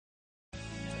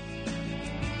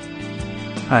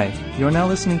Hi, you are now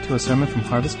listening to a sermon from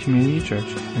Harvest Community Church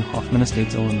in Hoffman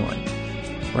Estates, Illinois.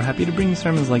 We're happy to bring you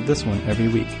sermons like this one every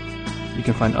week. You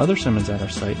can find other sermons at our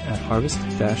site at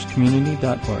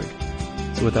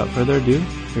harvest-community.org. So without further ado,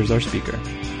 here's our speaker.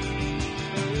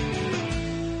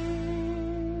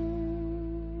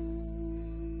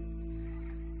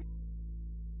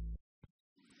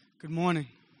 Good morning.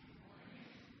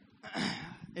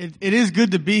 It is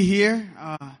good to be here,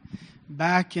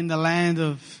 back in the land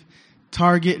of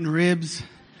Target and ribs.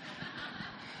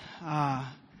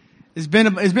 It's been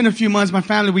a few months. My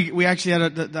family, we actually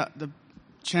had the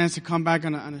chance to come back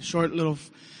on a short little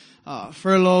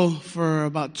furlough for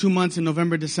about 2 months in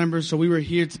November, December. So we were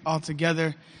here all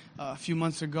together a few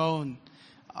months ago, and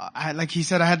like he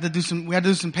said, we had to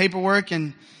do some paperwork,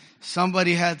 and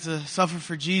somebody had to suffer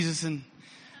for Jesus and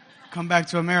come back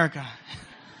to America.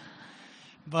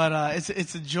 But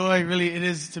it's a joy, really. It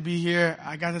is to be here.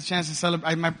 I got the chance to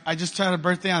celebrate. I just had a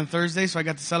birthday on Thursday, so I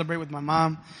got to celebrate with my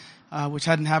mom, which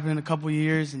hadn't happened in a couple of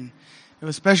years, and it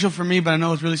was special for me, but I know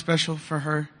it was really special for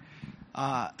her.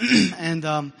 And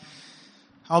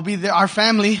I'll be there. Our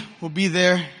family will be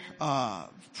there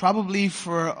probably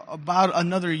for about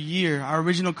another year. Our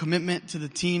original commitment to the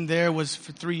team there was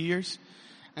for 3 years,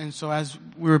 and so as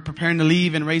we were preparing to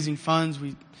leave and raising funds,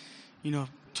 we,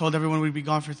 told everyone we'd be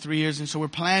gone for 3 years, and so we're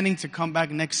planning to come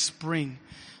back next spring.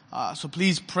 So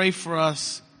please pray for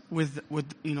us with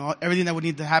everything that would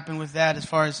need to happen with that, as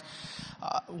far as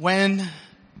when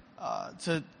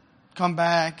to come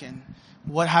back and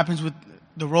what happens with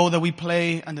the role that we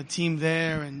play on the team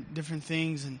there and different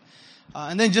things, and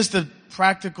then just the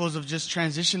practicals of just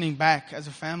transitioning back as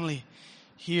a family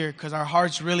here, because our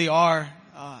hearts really are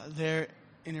there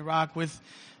in Iraq with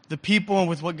the people and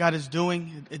with what God is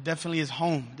doing. It definitely is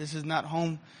home. This is not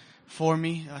home for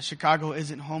me. Chicago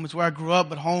isn't home. It's where I grew up,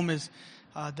 but home is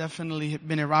definitely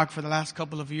been Iraq for the last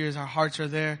couple of years. Our hearts are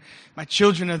there. My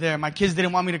children are there. My kids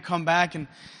didn't want me to come back, and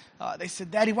they said,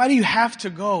 "Daddy, why do you have to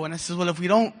go?" And I said, "Well, if we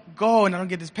don't go and I don't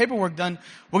get this paperwork done,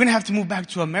 we're going to have to move back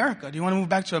to America. Do you want to move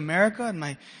back to America?" And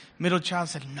my middle child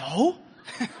said, "No."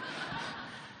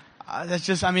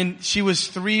 She was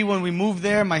 3 when we moved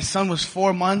there. My son was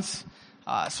 4 months.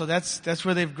 So that's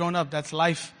where they've grown up. That's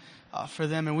life for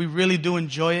them, and we really do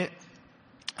enjoy it.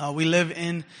 We live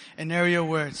in an area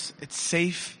where it's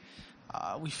safe.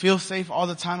 We feel safe all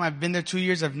the time. I've been there 2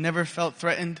 years. I've never felt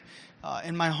threatened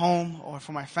in my home or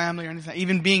for my family or anything.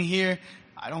 Even being here,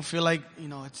 I don't feel like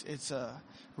it's a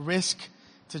risk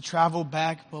to travel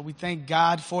back. But we thank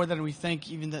God for that, and we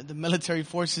thank even the military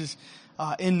forces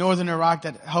in northern Iraq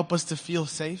that help us to feel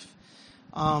safe.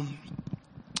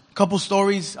 Couple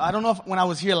stories. I don't know if when I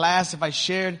was here last, if I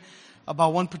shared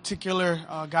about one particular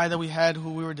guy that we had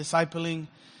who we were discipling.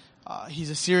 He's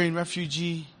a Syrian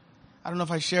refugee. I don't know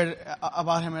if I shared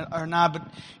about him or not, but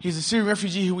he's a Syrian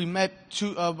refugee who we met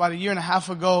about 1.5 years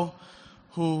ago,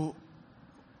 who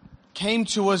came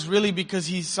to us really because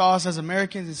he saw us as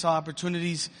Americans and saw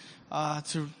opportunities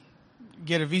to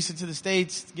get a visa to the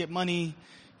States, get money,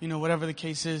 whatever the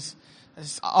case is.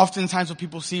 Oftentimes what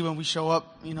people see when we show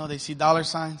up, they see dollar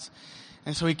signs.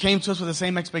 And so he came to us with the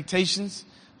same expectations,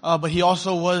 but he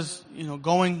also was,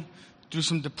 going through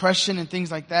some depression and things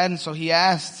like that. And so he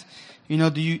asked, do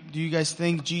you guys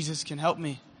think Jesus can help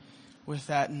me with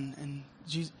that? And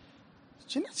Jesus,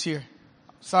 Jeanette's here.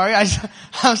 Sorry,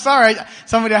 I'm sorry.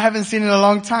 Somebody I haven't seen in a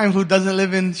long time who doesn't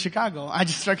live in Chicago. I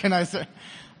just recognized her.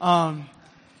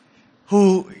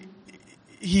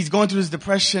 He's going through this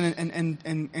depression,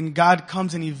 and God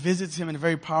comes and he visits him in a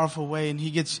very powerful way, and he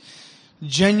gets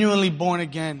genuinely born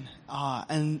again.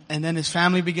 And then his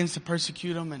family begins to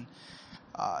persecute him, and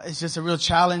it's just a real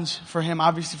challenge for him,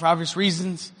 obviously for obvious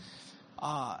reasons.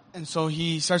 And so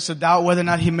he starts to doubt whether or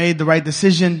not he made the right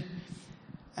decision.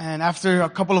 And after a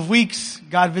couple of weeks,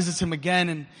 God visits him again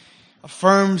and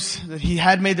affirms that he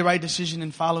had made the right decision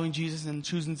in following Jesus and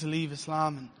choosing to leave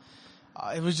Islam. And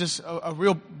it was just a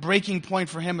real breaking point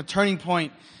for him, a turning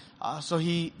point. So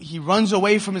he runs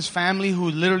away from his family, who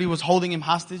literally was holding him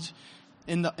hostage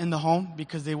in the home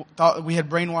because they thought we had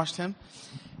brainwashed him.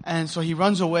 And so he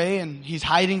runs away, and he's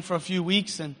hiding for a few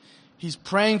weeks, and he's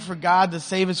praying for God to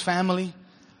save his family.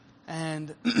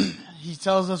 And he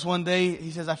tells us one day, he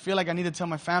says, "I feel like I need to tell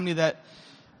my family that,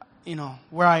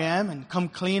 where I am, and come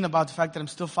clean about the fact that I'm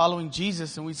still following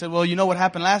Jesus." And we said, "Well, you know what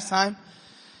happened last time?"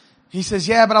 He says,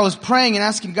 "Yeah, but I was praying and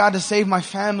asking God to save my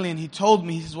family, and he told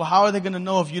me," he says, "well, how are they going to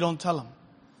know if you don't tell them?"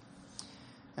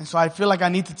 And so I feel like I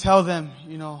need to tell them,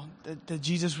 that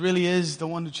Jesus really is the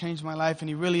one who changed my life, and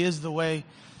he really is the way.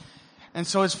 And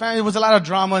so his family, there was a lot of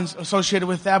drama associated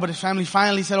with that, but his family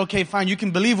finally said, "Okay, fine, you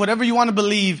can believe whatever you want to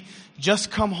believe. Just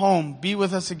come home, be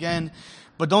with us again."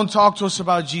 but don't talk to us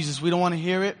about Jesus. We don't want to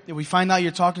hear it. If we find out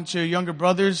you're talking to your younger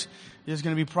brothers, there's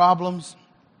going to be problems.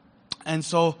 And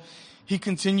so he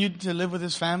continued to live with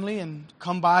his family and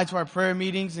come by to our prayer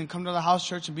meetings and come to the house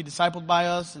church and be discipled by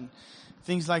us and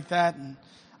things like that. And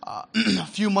a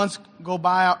few months go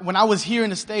by. When I was here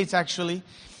in the States, actually,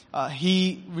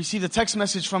 he received a text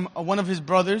message from one of his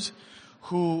brothers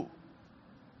who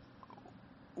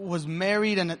was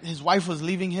married and his wife was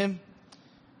leaving him.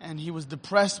 And he was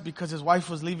depressed because his wife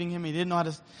was leaving him. He didn't know how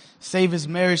to save his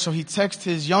marriage. So he texted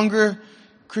his younger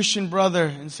Christian brother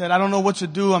and said, I don't know what to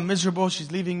do. I'm miserable.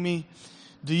 She's leaving me.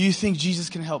 Do you think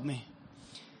Jesus can help me?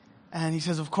 And he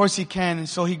says, of course he can. And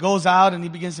so he goes out and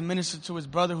he begins to minister to his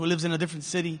brother who lives in a different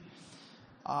city.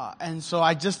 And so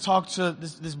I just talked to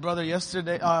this brother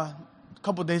yesterday, a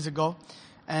couple of days ago.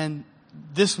 And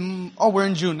we're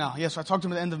in June now. Yes, so I talked to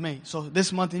him at the end of May. So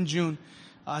this month in June,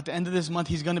 at the end of this month,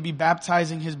 he's going to be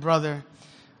baptizing his brother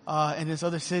in this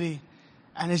other city.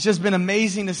 And it's just been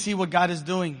amazing to see what God is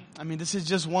doing. I mean, this is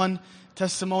just one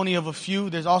testimony of a few.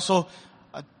 There's also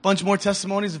a bunch more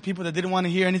testimonies of people that didn't want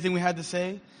to hear anything we had to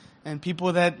say. And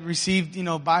people that received,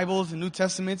 Bibles and New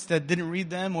Testaments that didn't read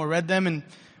them or read them and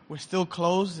were still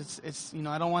closed. It's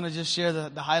I don't want to just share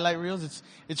the highlight reels.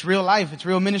 It's real life. It's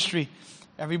real ministry.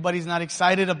 Everybody's not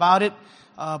excited about it.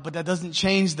 But that doesn't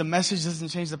change the message, doesn't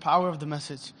change the power of the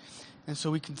message. And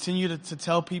so we continue to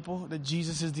tell people that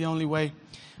Jesus is the only way.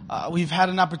 We've had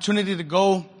an opportunity to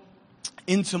go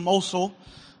into Mosul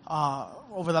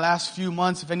over the last few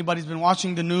months. If anybody's been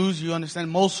watching the news, you understand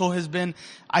Mosul has been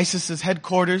ISIS's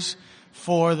headquarters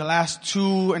for the last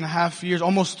 2.5 years,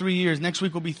 almost 3 years. Next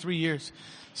week will be 3 years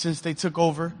since they took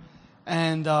over.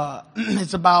 And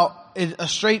it's about a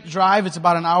straight drive. It's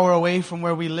about an hour away from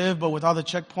where we live, but with all the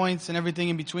checkpoints and everything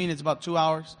in between, it's about 2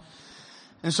 hours.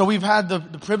 And so we've had the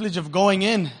privilege of going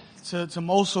in to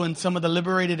Mosul in some of the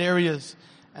liberated areas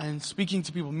and speaking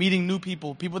to people, meeting new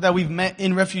people that we've met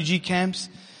in refugee camps,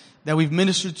 that we've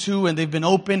ministered to, and they've been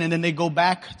open, and then they go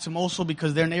back to Mosul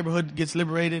because their neighborhood gets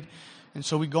liberated. And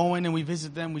so we go in and we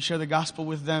visit them, we share the gospel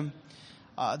with them.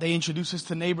 They introduce us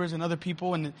to neighbors and other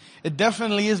people, and it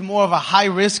definitely is more of a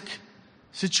high-risk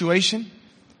situation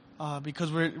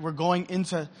because we're going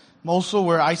into Mosul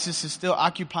where ISIS is still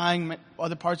occupying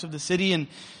other parts of the city, and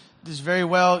there's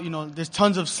there's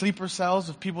tons of sleeper cells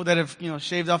of people that have,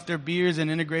 shaved off their beards and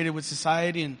integrated with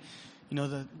society, and,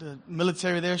 the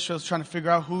military there is trying to figure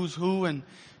out who's who and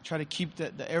try to keep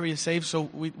the area safe. So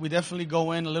we definitely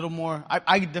go in a little more,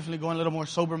 I definitely go in a little more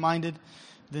sober-minded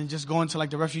than just going to like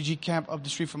the refugee camp up the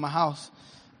street from my house.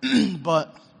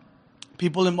 But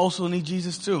people in Mosul need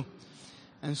Jesus too.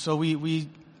 And so we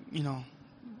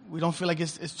don't feel like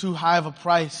it's too high of a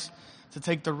price to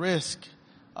take the risk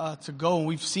to go. And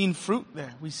we've seen fruit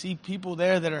there. We see people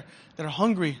there that are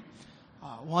hungry.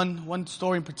 One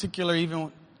story in particular,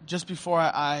 even just before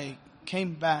I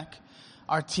came back,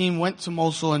 our team went to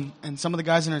Mosul, and some of the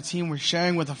guys in our team were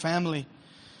sharing with a family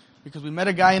because we met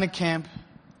a guy in a camp,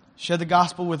 shared the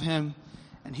gospel with him,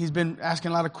 and he's been asking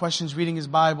a lot of questions, reading his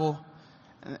Bible,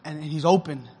 and he's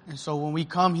open. And so when we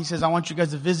come, he says, I want you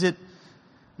guys to visit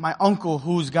my uncle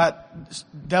who's got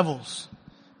devils.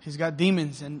 He's got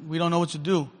demons, and we don't know what to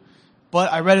do.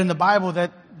 But I read in the Bible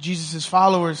that Jesus'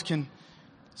 followers can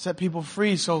set people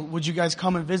free, so would you guys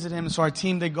come and visit him? And so our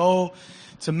team, they go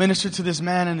to minister to this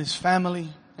man and his family,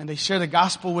 and they share the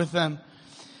gospel with them.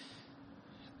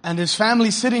 And his family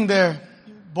sitting there,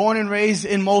 born and raised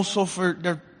in Mosul for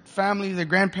their family, their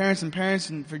grandparents and parents,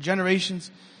 and for generations,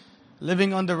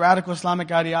 living under radical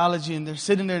Islamic ideology, and they're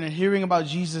sitting there and they're hearing about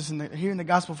Jesus and they're hearing the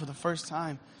gospel for the first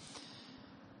time.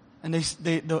 And they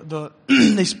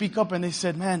speak up and they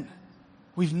said, man,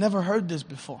 we've never heard this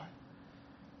before.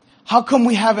 How come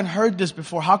we haven't heard this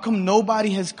before? How come nobody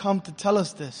has come to tell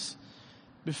us this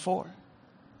before?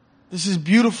 This is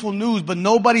beautiful news, but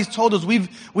nobody's told us.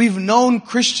 We've known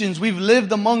Christians. We've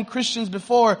lived among Christians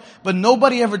before, but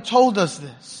nobody ever told us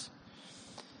this.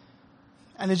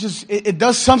 And it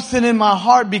does something in my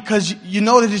heart because you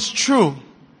know that it's true.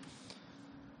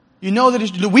 You know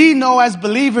that we know as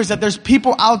believers that there's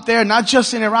people out there, not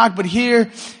just in Iraq, but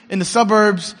here in the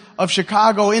suburbs of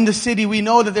Chicago, in the city. We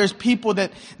know that there's people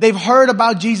that they've heard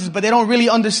about Jesus, but they don't really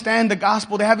understand the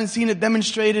gospel. They haven't seen it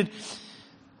demonstrated.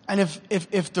 And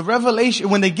if the revelation,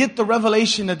 when they get the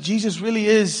revelation that Jesus really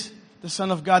is the Son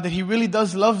of God, that He really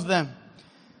does love them,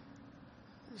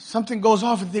 something goes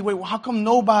off and they think, wait, well, how come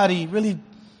nobody really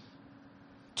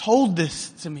told this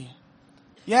to me?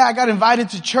 Yeah, I got invited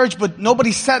to church, but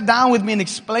nobody sat down with me and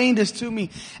explained this to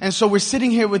me. And so we're sitting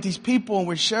here with these people and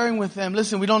we're sharing with them.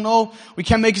 Listen, we don't know, we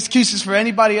can't make excuses for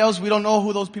anybody else. We don't know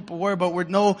who those people were, but we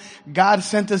know God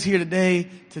sent us here today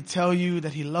to tell you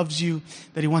that He loves you,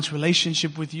 that He wants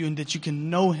relationship with you, and that you can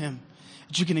know Him,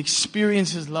 that you can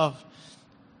experience His love.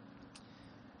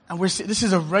 And this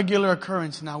is a regular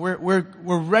occurrence now. We're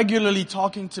regularly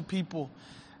talking to people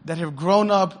that have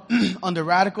grown up under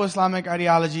radical Islamic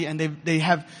ideology, and they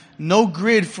have no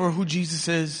grid for who Jesus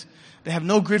is. They have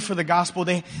no grid for the gospel.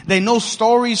 They know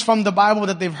stories from the Bible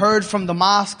that they've heard from the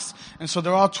mosques, and so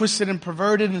they're all twisted and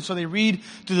perverted, and so they read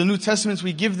through the New Testaments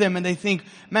we give them, and they think,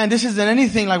 man, this isn't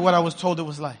anything like what I was told it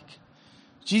was like.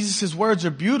 Jesus' words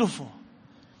are beautiful.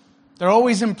 They're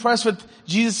always impressed with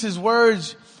Jesus'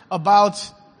 words about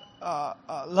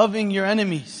loving your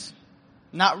enemies.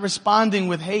 Not responding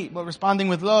with hate, but responding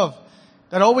with love.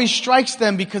 That always strikes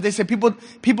them because they say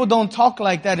people don't talk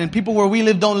like that, and people where we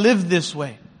live don't live this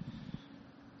way.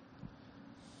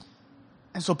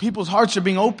 And so people's hearts are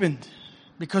being opened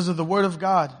because of the Word of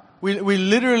God. We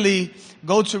literally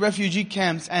go to refugee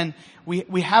camps and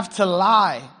we have to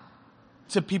lie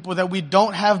to people that we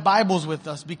don't have Bibles with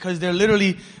us because they're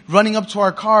literally running up to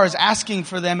our cars asking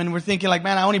for them, and we're thinking like,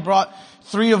 man, I only brought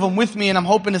 3 of them with me, and I'm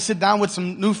hoping to sit down with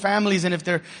some new families, and if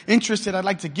they're interested, I'd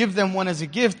like to give them one as a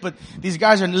gift. But these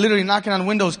guys are literally knocking on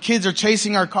windows. Kids are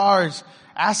chasing our cars,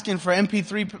 asking for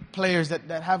MP3 players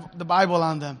that have the Bible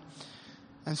on them.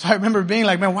 And so I remember being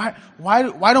like, man,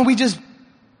 why don't we just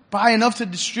buy enough to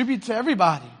distribute to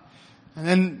everybody? And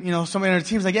then, somebody on our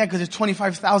team's like, yeah, because there's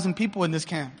 25,000 people in this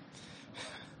camp.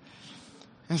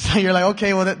 And so you're like,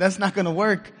 okay, well, that's not going to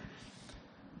work.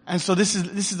 And so this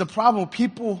is the problem.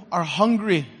 People are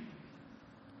hungry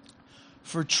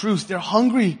for truth. They're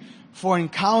hungry for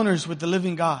encounters with the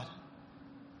living God.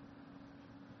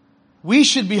 We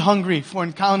should be hungry for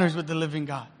encounters with the living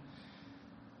God.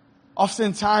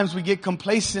 Oftentimes we get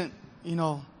complacent,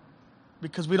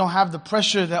 because we don't have the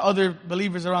pressure that other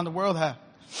believers around the world have.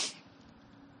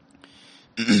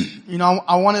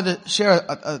 I wanted to share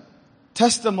a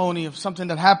testimony of something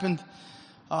that happened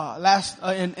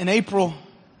in April,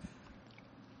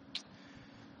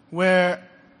 where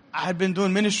I had been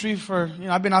doing ministry for,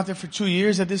 I've been out there for 2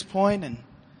 years at this point, and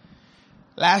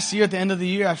last year at the end of the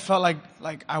year I felt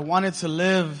like I wanted to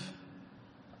live,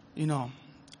 I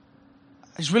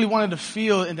just really wanted to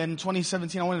feel, and then in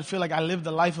 2017 I wanted to feel like I lived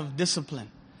a life of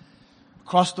discipline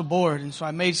across the board. And so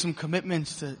I made some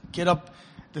commitments to get up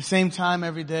the same time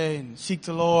every day and seek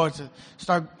the Lord, to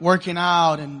start working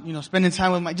out and, spending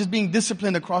time with just being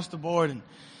disciplined across the board. And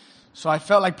so I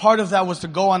felt like part of that was to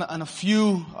go on a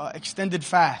few extended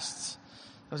fasts.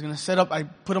 I was going to set up, I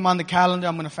put them on the calendar.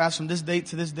 I'm going to fast from this date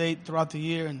to this date throughout the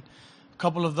year, and a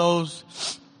couple of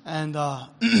those. And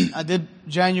I did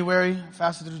January,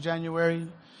 fasted through January.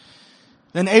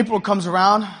 Then April comes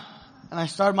around and I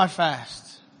start my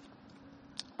fast.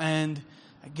 And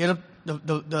I get up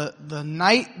the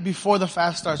night before the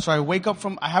fast starts. So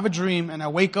I have a dream, and I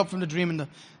wake up from the dream, and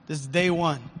this is day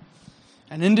 1.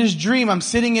 And in this dream, I'm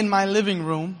sitting in my living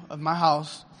room of my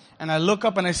house, and I look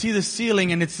up and I see the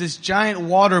ceiling, and it's this giant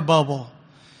water bubble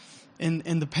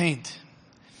in the paint.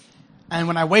 And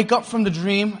when I wake up from the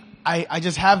dream, I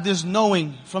just have this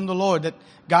knowing from the Lord that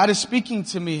God is speaking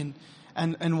to me,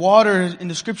 and water in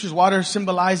the scriptures, water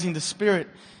symbolizing the Spirit.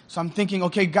 So I'm thinking,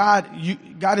 okay, God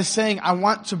is saying,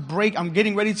 I'm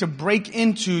getting ready to break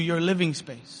into your living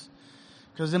space.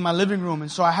 Because in my living room.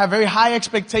 And so I have very high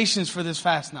expectations for this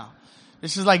fast now.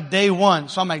 This is like day 1.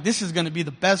 So I'm like, this is going to be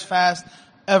the best fast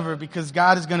ever because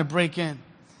God is going to break in.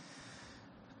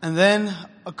 And then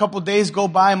a couple days go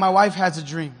by and my wife has a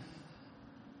dream.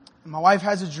 And my wife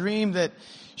has a dream that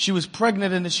she was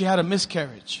pregnant and that she had a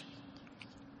miscarriage.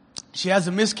 She has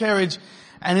a miscarriage,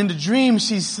 and in the dream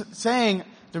she's saying,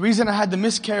 the reason I had the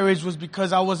miscarriage was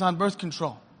because I was on birth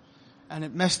control and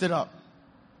it messed it up.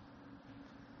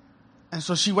 And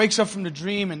so she wakes up from the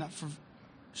dream and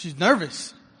she's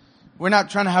nervous. We're not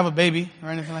trying to have a baby or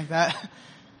anything like that.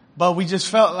 But we just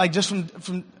felt like just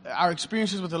from our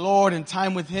experiences with the Lord and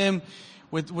time with Him,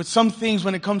 with some things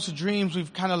when it comes to dreams,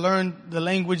 we've kind of learned the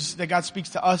language that God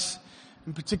speaks to us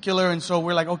in particular. And so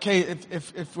we're like, okay,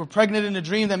 if we're pregnant in a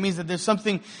dream, that means that there's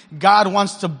something God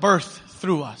wants to birth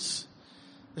through us.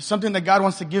 There's something that God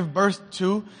wants to give birth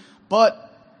to,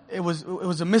 but it was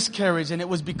a miscarriage, and it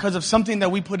was because of something that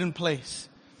we put in place.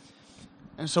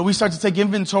 And so we start to take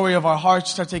inventory of our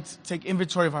hearts, start to take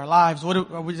inventory of our lives.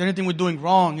 Is there anything we're doing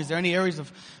wrong? Is there any areas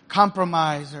of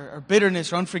compromise or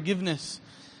bitterness or unforgiveness?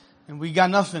 And we got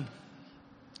nothing.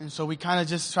 And so we kind of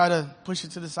just try to push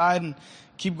it to the side and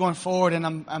keep going forward.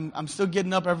 And I'm still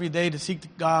getting up every day to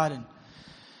seek God, and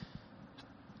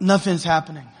nothing's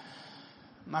happening.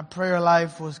 My prayer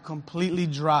life was completely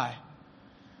dry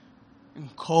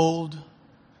and cold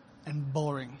and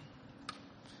boring.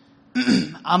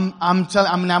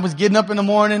 I was getting up in the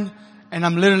morning and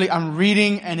I'm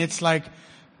reading, and it's like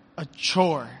a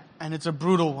chore, and it's a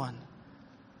brutal one.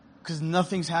 Because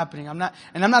nothing's happening. I'm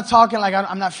not talking like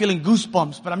I'm not feeling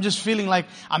goosebumps, but I'm just feeling like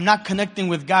I'm not connecting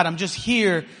with God. I'm just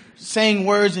here saying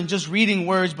words and just reading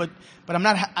words, but I'm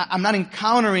not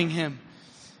encountering Him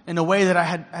in a way that I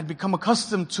had become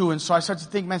accustomed to. And so I start to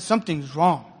think, man, something's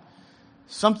wrong.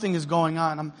 Something is going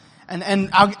on.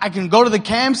 I can go to the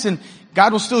camps and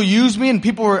God will still use me, and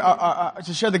people were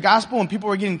to share the gospel, and people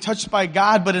were getting touched by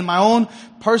God. But in my own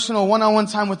personal one-on-one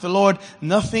time with the Lord,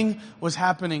 nothing was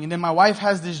happening. And then my wife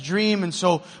has this dream, and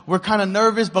so we're kind of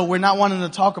nervous, but we're not wanting to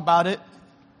talk about it.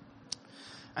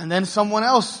 And then someone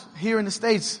else here in the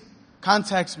States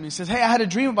contacts me, says, hey, I had a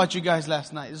dream about you guys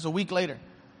last night. This is a week later.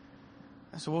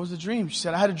 I said, what was the dream? She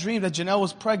said, I had a dream that Janelle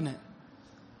was pregnant,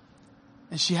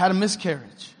 and she had a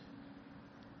miscarriage.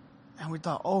 And we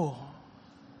thought, oh,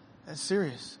 that's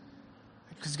serious.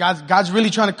 Because God's really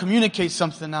trying to communicate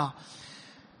something now.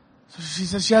 So she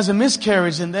says she has a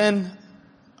miscarriage. And then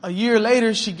a year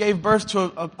later, she gave birth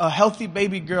to a healthy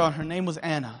baby girl, and her name was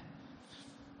Anna.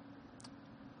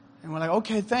 And we're like,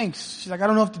 okay, thanks. She's like, I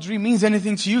don't know if the dream means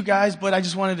anything to you guys, but I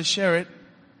just wanted to share it.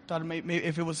 Thought maybe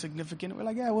if it was significant. We're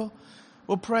like, yeah,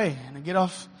 we'll pray. And I get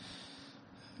off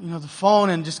the phone,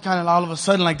 and just kind of all of a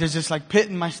sudden, like there's just like pit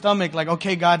in my stomach. Like,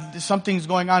 okay, God, something's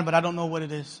going on, but I don't know what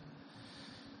it is.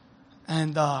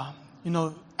 And,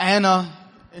 Anna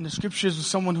in the scriptures was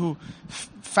someone who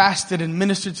fasted and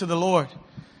ministered to the Lord.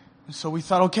 And so we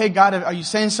thought, okay, God, are you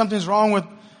saying something's wrong with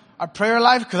our prayer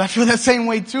life? Because I feel that same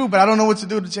way too, but I don't know what to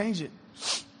do to change it.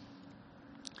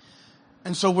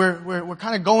 And so we're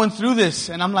kind of going through this,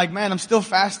 and I'm like, man, I'm still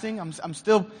fasting. I'm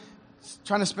still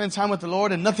trying to spend time with the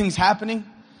Lord, and nothing's happening.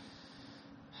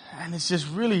 And it's just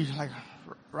really like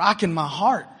rocking my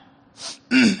heart.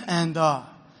 And,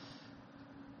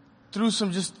 through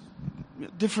some just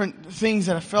different things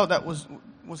that I felt that was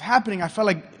happening, I felt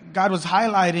like God was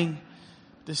highlighting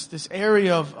this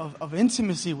area of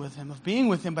intimacy with Him, of being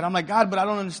with Him. But I'm like, God, but I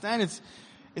don't understand.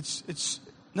 It's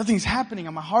nothing's happening,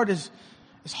 and my heart is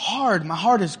hard. My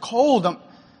heart is cold. And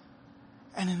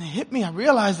then it hit me. I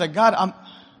realized that God,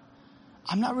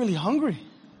 I'm not really hungry.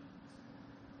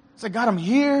 It's like, God, I'm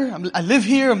here. I live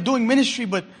here. I'm doing ministry,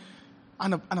 but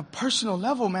on a personal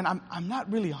level, man, I'm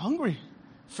not really hungry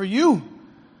for you.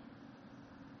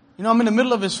 I'm in the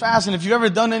middle of this fast, and if you've ever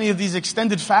done any of these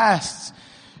extended fasts,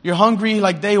 you're hungry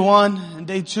like day 1 and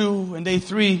day 2 and day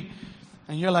 3,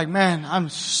 and you're like, man, I'm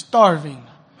starving.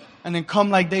 And then come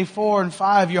like day 4 and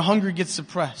 5, your hunger gets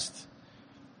suppressed.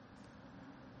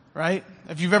 Right?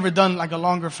 If you've ever done like a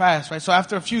longer fast, right? So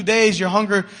after a few days, your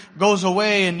hunger goes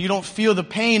away, and you don't feel the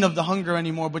pain of the hunger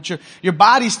anymore, but your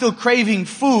body's still craving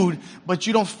food, but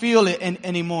you don't feel it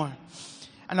anymore.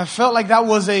 And I felt like that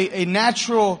was a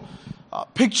natural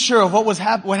picture of what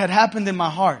had happened in my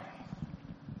heart.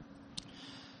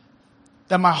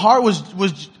 That my heart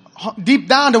was deep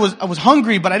down. I was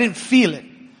hungry, but I didn't feel it.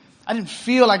 I didn't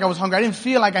feel like I was hungry. I didn't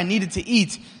feel like I needed to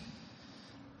eat,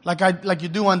 like you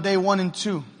do on day 1 and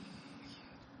 2.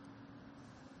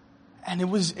 And it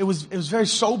was very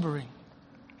sobering.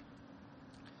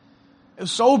 It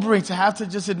was sobering to have to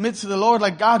just admit to the Lord,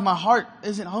 like, God, my heart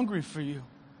isn't hungry for you.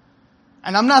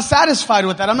 And I'm not satisfied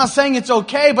with that. I'm not saying it's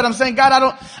okay, but I'm saying,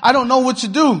 God, I don't know what to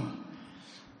do.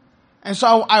 And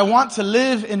so I want to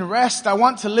live in rest. I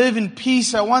want to live in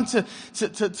peace. I want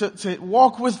to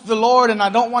walk with the Lord, and I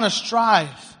don't want to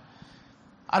strive.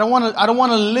 I don't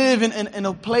want to live in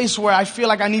a place where I feel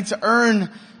like I need to earn,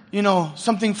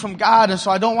 something from God. And so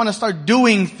I don't want to start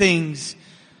doing things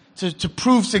to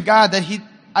prove to God that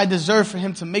I deserve for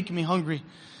Him to make me hungry.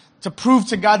 To prove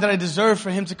to God that I deserve for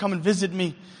Him to come and visit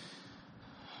me.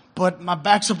 But my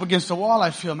back's up against the wall,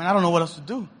 I feel, man, I don't know what else to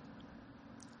do.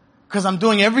 Because I'm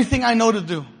doing everything I know to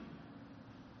do.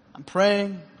 I'm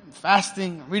praying, I'm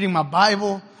fasting, I'm reading my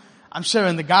Bible, I'm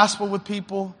sharing the gospel with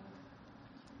people,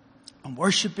 I'm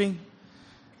worshiping,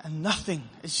 and nothing.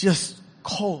 It's just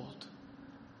cold.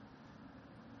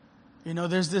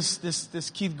 There's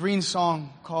this Keith Green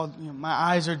song called, My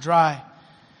Eyes Are Dry.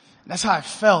 And that's how I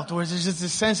felt, where there's just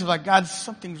this sense of like, God,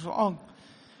 something's wrong.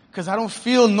 Because I don't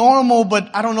feel normal,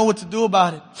 but I don't know what to do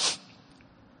about it.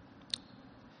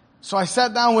 So I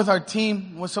sat down with our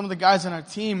team, with some of the guys on our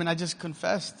team, and I just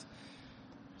confessed.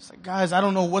 It's like, guys, I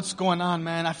don't know what's going on,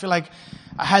 man. I feel like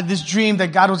I had this dream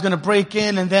that God was going to break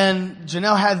in, and then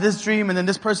Janelle had this dream, and then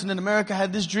this person in America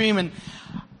had this dream, and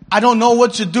I don't know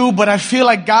what to do, but I feel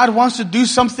like God wants to do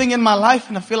something in my life,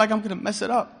 and I feel like I'm going to mess it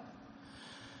up.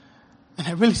 And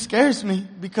it really scares me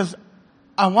because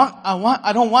I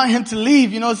don't want him to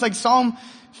leave. You know, it's like Psalm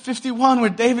 51 where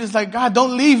David is like, God,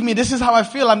 don't leave me. This is how I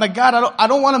feel. I'm like, God, I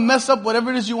don't want to mess up whatever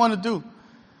it is you want to do.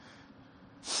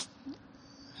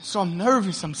 So I'm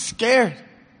nervous. I'm scared.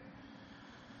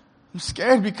 I'm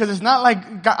scared because it's not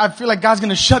like God, I feel like God's going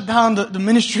to shut down the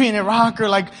ministry in Iraq, or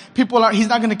like he's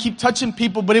not going to keep touching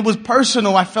people, but it was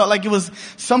personal. I felt like it was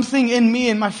something in me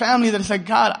and my family that is like,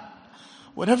 God,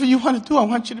 whatever you want to do, I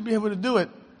want you to be able to do it.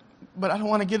 But I don't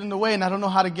want to get in the way, and I don't know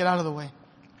how to get out of the way.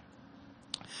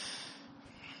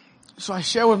 So I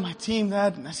shared with my team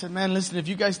that, and I said, man, listen, if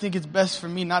you guys think it's best for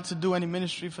me not to do any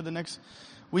ministry for the next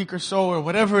week or so, or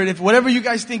whatever you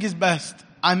guys think is best,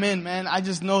 I'm in, man. I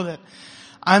just know that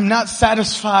I'm not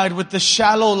satisfied with the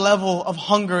shallow level of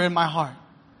hunger in my heart.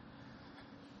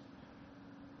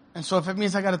 And so if it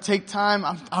means I got to take time,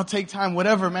 I'll take time,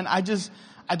 whatever, man. I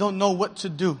don't know what to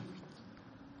do.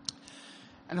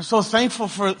 And I'm so thankful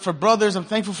for brothers. I'm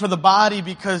thankful for the body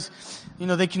because, you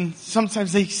know,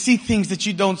 sometimes they see things that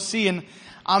you don't see. And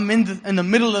I'm in the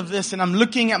middle of this, and I'm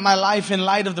looking at my life in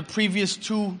light of the previous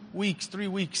 3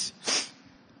 weeks.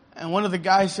 And one of the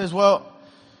guys says, well,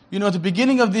 you know, at the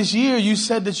beginning of this year, you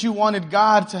said that you wanted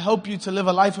God to help you to live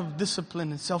a life of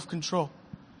discipline and self-control.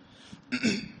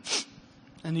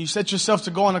 And you set yourself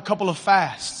to go on a couple of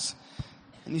fasts.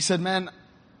 And he said, man,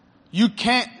 you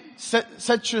can't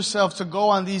set yourself to go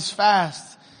on these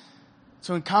fasts,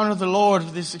 to encounter the Lord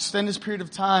for this extended period of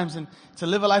times, and to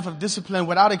live a life of discipline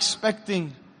without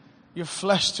expecting your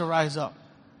flesh to rise up.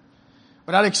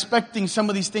 Without expecting some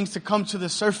of these things to come to the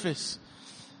surface.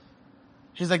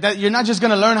 He's like, that you're not just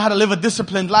going to learn how to live a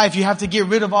disciplined life. You have to get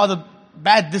rid of all the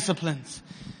bad disciplines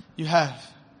you have.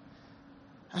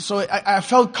 And so I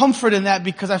felt comfort in that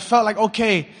because I felt like,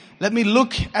 okay, let me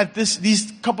look at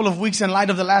these couple of weeks in light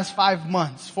of the last 4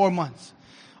 months.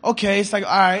 Okay, it's like,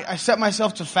 all right, I set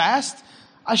myself to fast.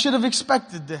 I should have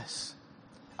expected this.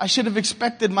 I should have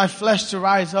expected my flesh to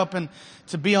rise up and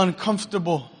to be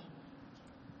uncomfortable.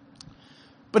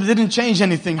 But it didn't change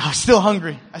anything. I was still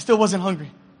hungry. I still wasn't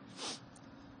hungry.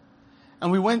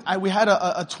 And we had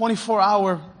a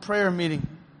 24-hour prayer meeting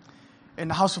in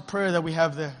the house of prayer that we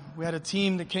have there. We had a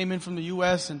team that came in from the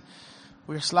U.S. and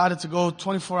we were slotted to go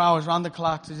 24 hours round the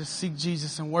clock to just seek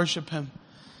Jesus and worship Him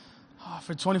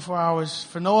for 24 hours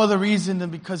for no other reason than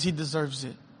because He deserves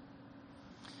it.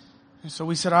 And so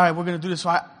we said, all right, we're going to do this.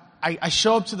 So I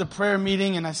show up to the prayer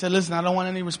meeting and I said, listen, I don't want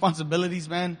any responsibilities,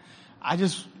 man. I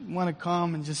just want to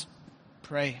come and just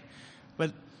pray.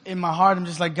 But in my heart, I'm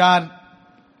just like, God,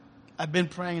 I've been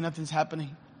praying and nothing's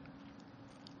happening.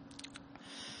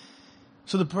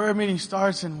 So the prayer meeting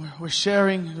starts and we're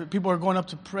sharing. People are going up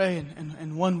to pray,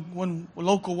 and one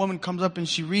local woman comes up and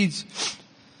she reads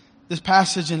this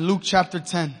passage in Luke chapter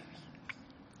 10.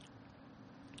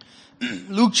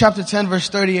 Luke chapter 10 verse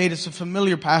 38 is a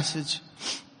familiar passage.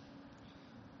 It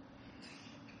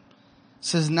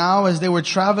says, now as they were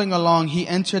traveling along, he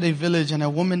entered a village, and a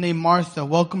woman named Martha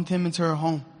welcomed him into her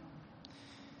home.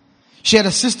 She had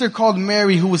a sister called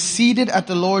Mary who was seated at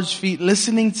the Lord's feet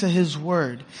listening to His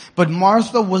word. But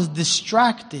Martha was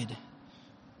distracted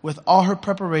with all her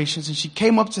preparations, and she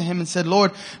came up to Him and said,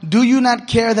 Lord, do you not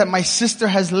care that my sister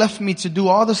has left me to do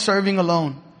all the serving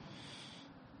alone?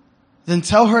 Then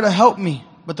tell her to help me.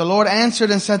 But the Lord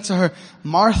answered and said to her,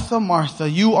 Martha, Martha,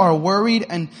 you are worried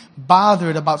and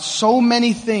bothered about so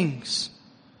many things,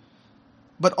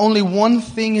 but only one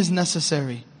thing is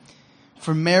necessary.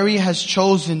 For Mary has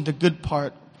chosen the good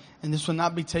part, and this will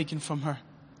not be taken from her.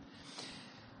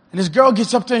 And this girl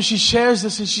gets up there and she shares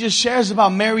this, and she just shares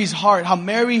about Mary's heart. How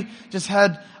Mary just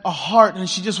had a heart and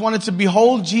she just wanted to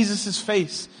behold Jesus'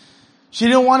 face. She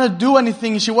didn't want to do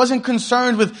anything. She wasn't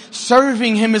concerned with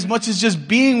serving Him as much as just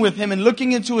being with Him and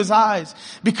looking into His eyes.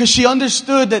 Because she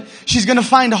understood that she's going to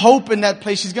find hope in that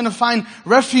place. She's going to find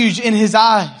refuge in His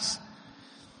eyes.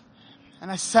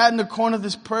 And I sat in the corner of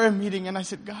this prayer meeting and I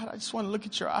said, God, I just want to look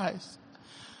at your eyes.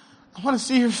 I want to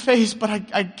see your face, but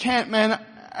I can't, man.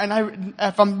 And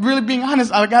if I'm really being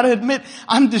honest, I got to admit,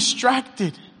 I'm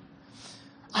distracted.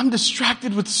 I'm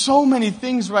distracted with so many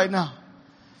things right now.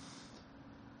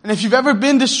 And if you've ever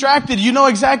been distracted, you know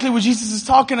exactly what Jesus is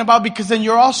talking about, because then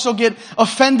you also get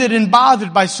offended and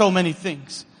bothered by so many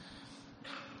things.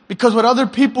 Because what other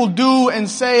people do and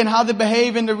say and how they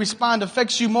behave and they respond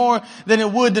affects you more than it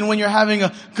would than when you're having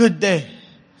a good day.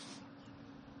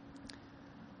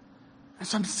 And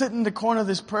so I'm sitting in the corner of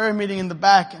this prayer meeting in the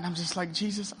back, and I'm just like,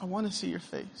 Jesus, I want to see your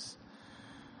face.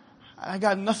 I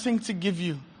got nothing to give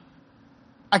you.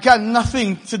 I got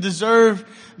nothing to deserve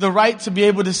the right to be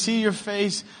able to see your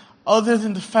face other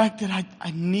than the fact that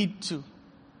I need to.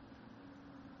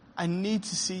 I need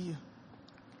to see you.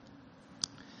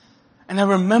 And I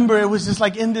remember it was just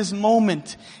like in a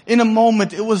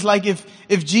moment, it was like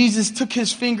if Jesus took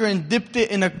his finger and dipped it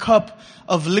in a cup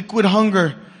of liquid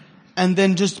hunger and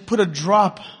then just put a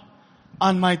drop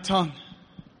on my tongue.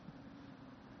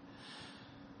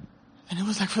 And it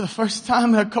was like for the first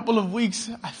time in a couple of weeks,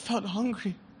 I felt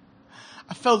hungry.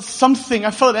 I felt something.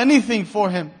 I felt anything for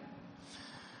him.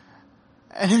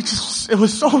 And it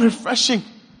was so refreshing.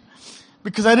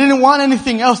 Because I didn't want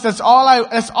anything else. That's all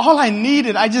I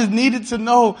needed. I just needed to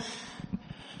know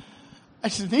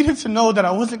that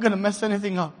I wasn't going to mess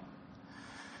anything up.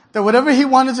 That whatever he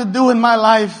wanted to do in my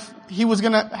life, he was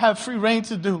going to have free reign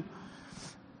to do.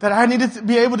 That I needed to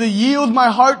be able to yield my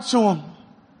heart to him.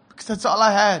 Because that's all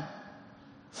I had.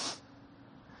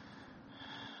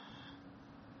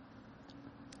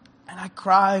 And I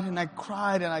cried and I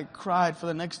cried and I cried for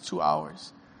the next 2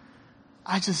 hours.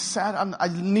 I just I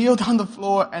kneeled on the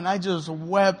floor and I just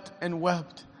wept and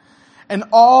wept. And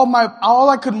all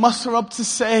I could muster up to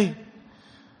say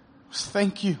was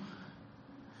thank you.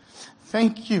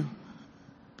 Thank you.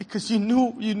 Because you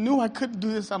knew I couldn't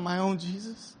do this on my own,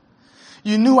 Jesus.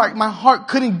 You knew my heart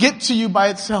couldn't get to you by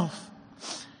itself.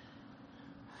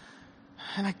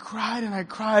 And I cried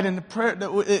and the prayer,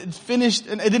 it finished,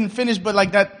 and it didn't finish, but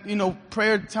like that,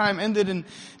 prayer time ended and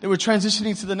they were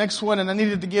transitioning to the next one and I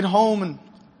needed to get home, and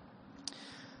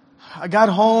I got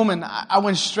home and I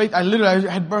went straight, I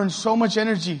had burned so much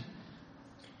energy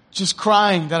just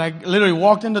crying that I literally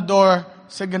walked in the door,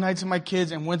 said goodnight to my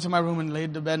kids and went to my room and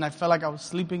laid in bed, and I felt like I was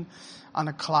sleeping on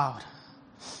a cloud.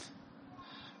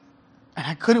 And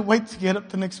I couldn't wait to get up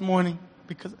the next morning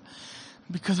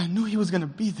because I knew he was going to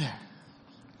be there.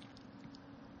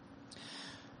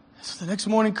 So the next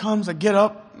morning comes, I get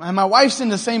up, and my wife's in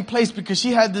the same place because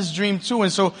she had this dream too.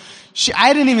 And so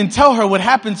I didn't even tell her what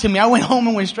happened to me. I went home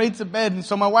and went straight to bed. And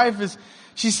so my wife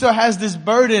she still has this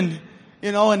burden,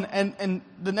 and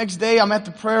the next day I'm at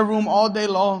the prayer room all day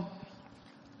long.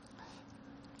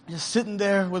 Just sitting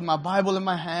there with my Bible in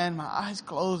my hand, my eyes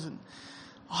closed, and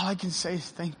all I can say is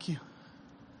thank you.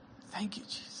 Thank you,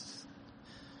 Jesus.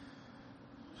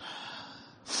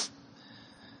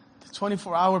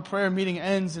 24-hour prayer meeting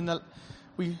ends, and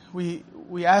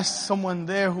we asked someone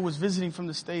there who was visiting from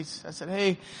the States. I said,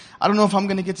 hey, I don't know if I'm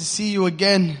going to get to see you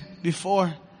again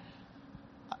before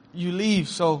you leave,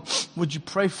 so would you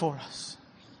pray for us?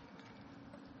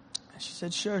 And she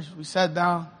said, sure. We sat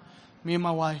down, me and my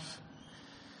wife.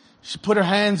 She put her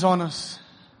hands on us,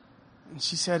 and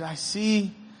she said, I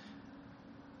see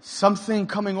something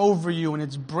coming over you, and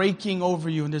it's breaking over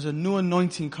you, and there's a new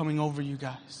anointing coming over you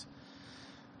guys.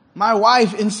 My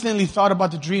wife instantly thought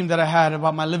about the dream that I had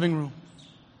about my living room.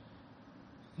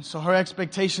 And so her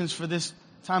expectations for this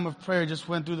time of prayer just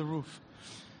went through the roof.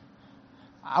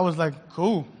 I was like,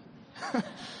 cool.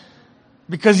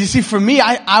 Because you see, for me,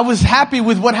 I was happy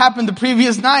with what happened the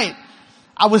previous night.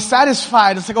 I was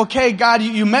satisfied. It's like, okay, God,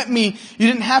 you met me. You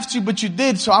didn't have to, but you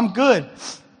did, so I'm good.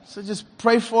 So just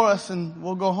pray for us and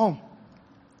we'll go home.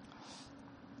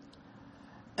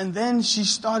 And then she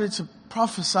started to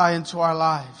prophesy into our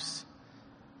lives.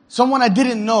 Someone I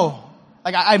didn't know.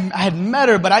 Like I had met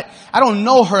her, but I don't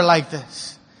know her like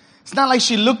this. It's not like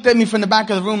she looked at me from the back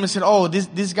of the room and said, oh,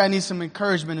 this guy needs some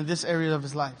encouragement in this area of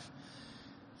his life.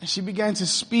 And she began to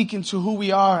speak into who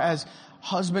we are as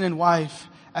husband and wife,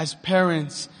 as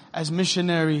parents, as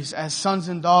missionaries, as sons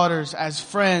and daughters, as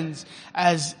friends,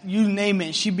 as you name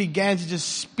it. She began to just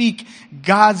speak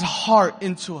God's heart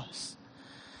into us.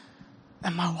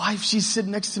 And my wife, she's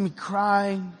sitting next to me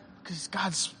crying because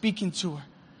God's speaking to her.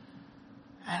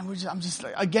 And I'm just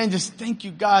like, again, just thank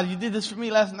you, God. You did this for me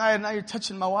last night, and now you're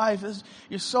touching my wife.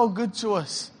 You're so good to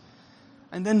us.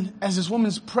 And then as this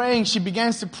woman's praying, she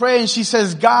begins to pray, and she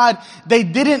says, God, they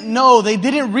didn't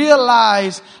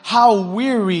realize how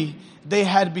weary they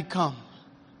had become.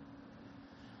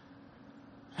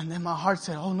 And then my heart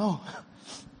said, oh no,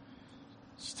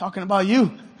 she's talking about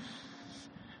you.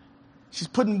 She's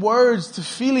putting words to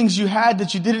feelings you had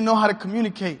that you didn't know how to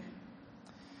communicate.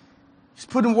 She's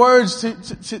putting words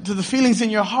to the feelings in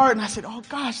your heart. And I said, oh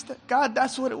gosh, God,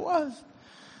 that's what it was.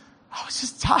 I was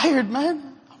just tired,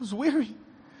 man. I was weary.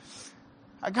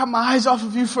 I got my eyes off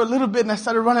of you for a little bit and I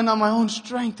started running on my own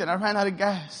strength and I ran out of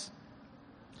gas.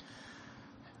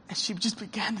 And she just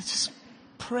began to just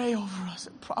pray over us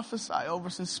and prophesy over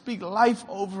us and speak life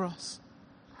over us.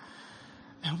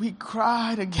 And we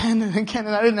cried again and again,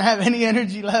 and I didn't have any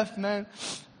energy left, man.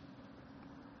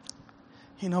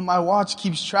 You know, my watch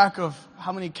keeps track of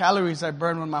how many calories I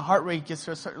burn when my heart rate gets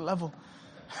to a certain level.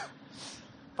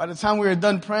 By the time we were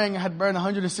done praying, I had burned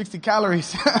 160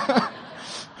 calories.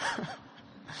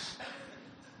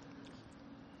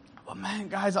 But man,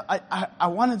 guys, I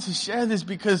wanted to share this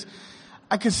because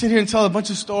I could sit here and tell a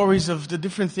bunch of stories of the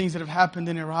different things that have happened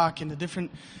in Iraq and the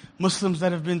different Muslims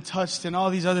that have been touched and all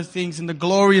these other things and the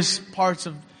glorious parts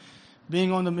of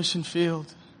being on the mission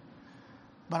field.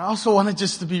 But I also wanted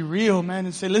just to be real, man,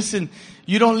 and say, listen,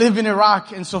 you don't live in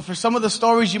Iraq. And so for some of the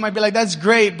stories, you might be like, that's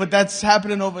great, but that's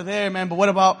happening over there, man. But what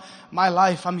about my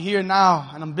life? I'm here now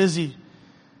and I'm busy.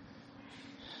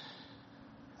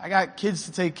 I got kids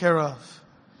to take care of.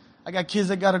 I got kids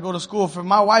that got to go to school. For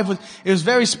my wife, it was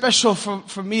very special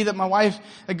for me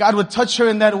that God would touch her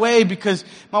in that way, because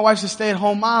my wife's a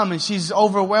stay-at-home mom and she's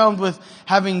overwhelmed with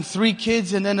having 3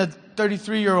 kids and then a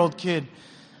 33-year-old kid.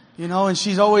 You know, and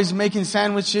she's always making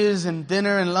sandwiches and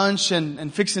dinner and lunch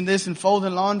and fixing this and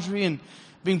folding laundry and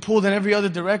being pulled in every other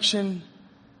direction.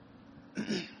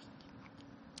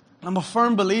 I'm a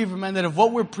firm believer, man, that if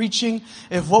what we're preaching,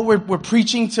 if what we're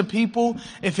preaching to people,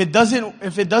 if it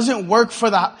doesn't work for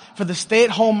the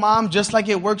stay-at-home mom, just like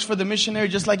it works for the missionary,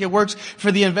 just like it works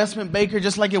for the investment banker,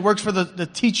 just like it works for the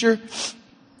teacher,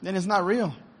 then it's not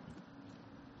real.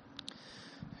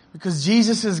 Because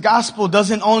Jesus' gospel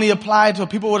doesn't only apply to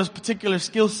people with a particular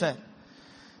skill set.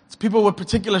 It's people with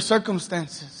particular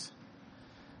circumstances.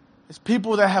 It's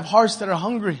people that have hearts that are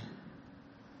hungry.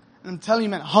 And I'm telling you,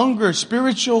 man, hunger,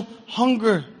 spiritual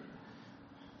hunger,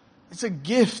 it's a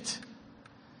gift.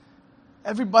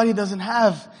 Everybody doesn't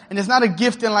have. And it's not a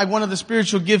gift in like one of the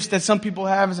spiritual gifts that some people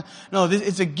have. No,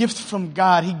 it's a gift from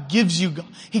God. He gives you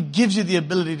the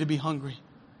ability to be hungry.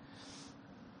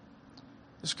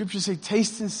 The scriptures say,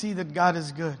 taste and see that God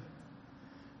is good.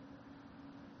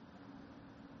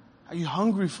 Are you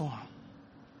hungry for Him?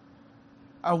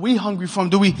 Are we hungry for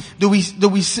Him?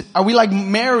 Are we like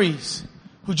Marys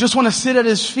who just want to sit at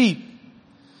His feet?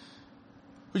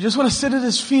 We just want to sit at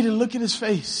His feet and look at His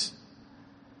face?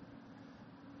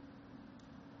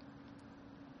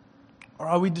 Or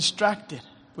are we distracted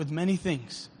with many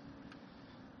things?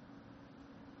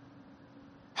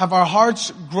 Have our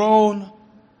hearts grown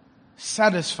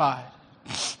satisfied?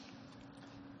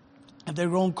 Have they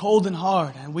grown cold and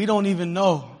hard and we don't even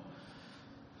know?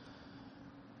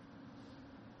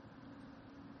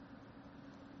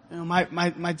 You know,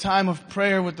 my time of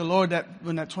prayer with the Lord,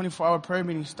 when that 24-hour prayer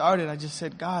meeting started, I just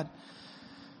said, God,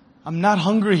 I'm not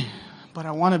hungry, but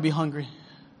I want to be hungry.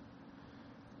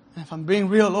 And if I'm being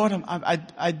real, Lord,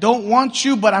 I don't want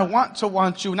you, but I want to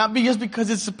want you. Not just because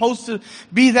it's supposed to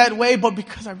be that way, but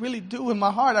because I really do in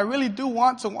my heart. I really do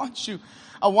want to want you.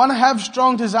 I want to have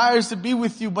strong desires to be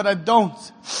with you, but I don't.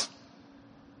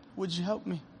 Would you help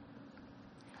me?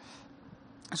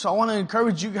 So I want to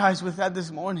encourage you guys with that this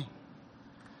morning.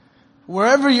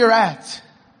 Wherever you're at,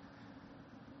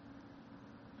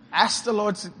 ask the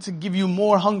Lord to give you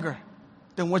more hunger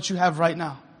than what you have right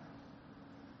now.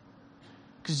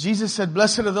 Because Jesus said,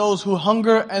 blessed are those who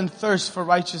hunger and thirst for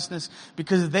righteousness,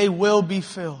 because they will be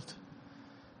filled.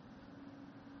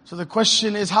 So the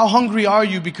question is, how hungry are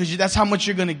you? Because that's how much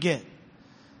you're going to get.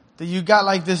 That you got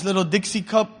like this little Dixie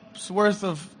cup's worth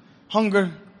of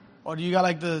hunger, or do you got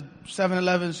like the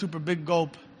 7-Eleven super big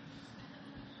gulp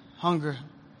hunger?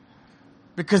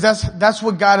 Because that's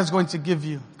what God is going to give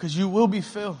you. Because you will be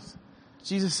filled.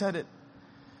 Jesus said it.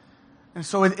 And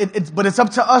so but it's up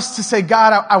to us to say,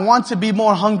 God, I want to be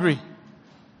more hungry.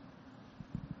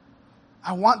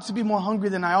 I want to be more hungry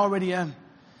than I already am.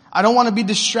 I don't want to be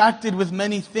distracted with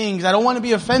many things. I don't want to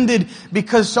be offended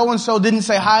because so-and-so didn't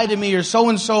say hi to me, or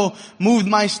so-and-so moved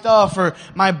my stuff, or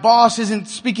my boss isn't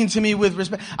speaking to me with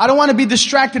respect. I don't want to be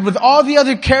distracted with all the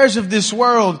other cares of this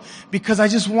world, because I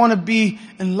just want to be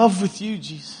in love with you,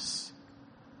 Jesus.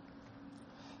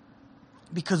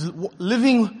 Because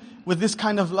living with this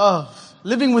kind of love,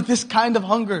 living with this kind of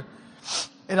hunger,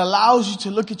 it allows you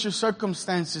to look at your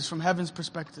circumstances from heaven's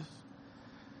perspective.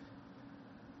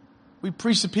 We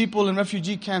preach to people in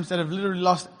refugee camps that have literally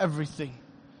lost everything.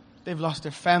 They've lost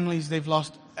their families. They've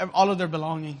lost all of their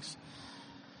belongings.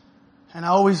 And I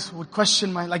always would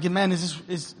question man,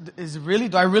 is it really?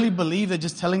 Do I really believe that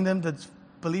just telling them that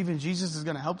believe in Jesus is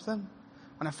going to help them?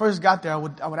 When I first got there, I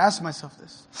would ask myself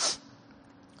this.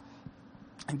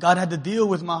 And God had to deal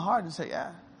with my heart and say, yeah,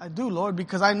 I do, Lord,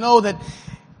 because I know that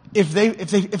if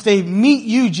they meet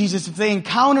you, Jesus, if they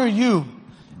encounter you,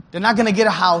 they're not going to get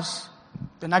a house.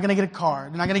 They're not going to get a car.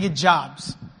 They're not going to get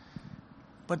jobs.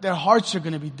 But their hearts are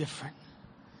going to be different.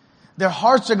 Their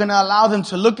hearts are going to allow them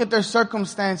to look at their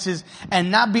circumstances and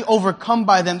not be overcome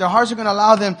by them. Their hearts are going to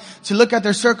allow them to look at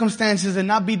their circumstances and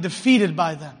not be defeated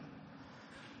by them.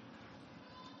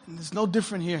 And it's no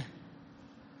different here.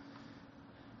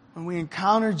 When we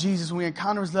encounter Jesus, when we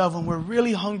encounter His love, when we're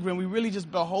really hungry and we really just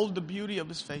behold the beauty of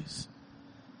His face,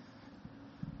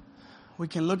 we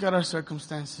can look at our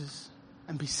circumstances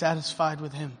and be satisfied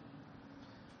with Him.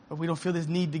 But we don't feel this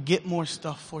need to get more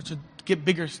stuff or to get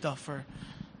bigger stuff or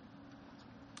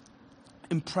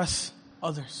impress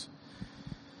others.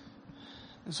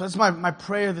 And so that's my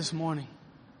prayer this morning,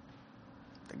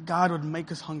 that God would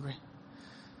make us hungry.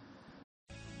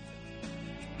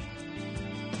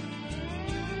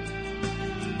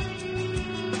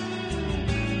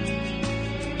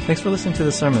 Thanks for listening to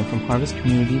the sermon from Harvest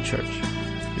Community Church.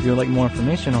 If you would like more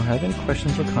information or have any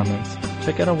questions or comments,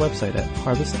 check out our website at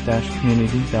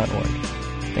harvest-community.org.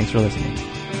 Thanks for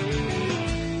listening.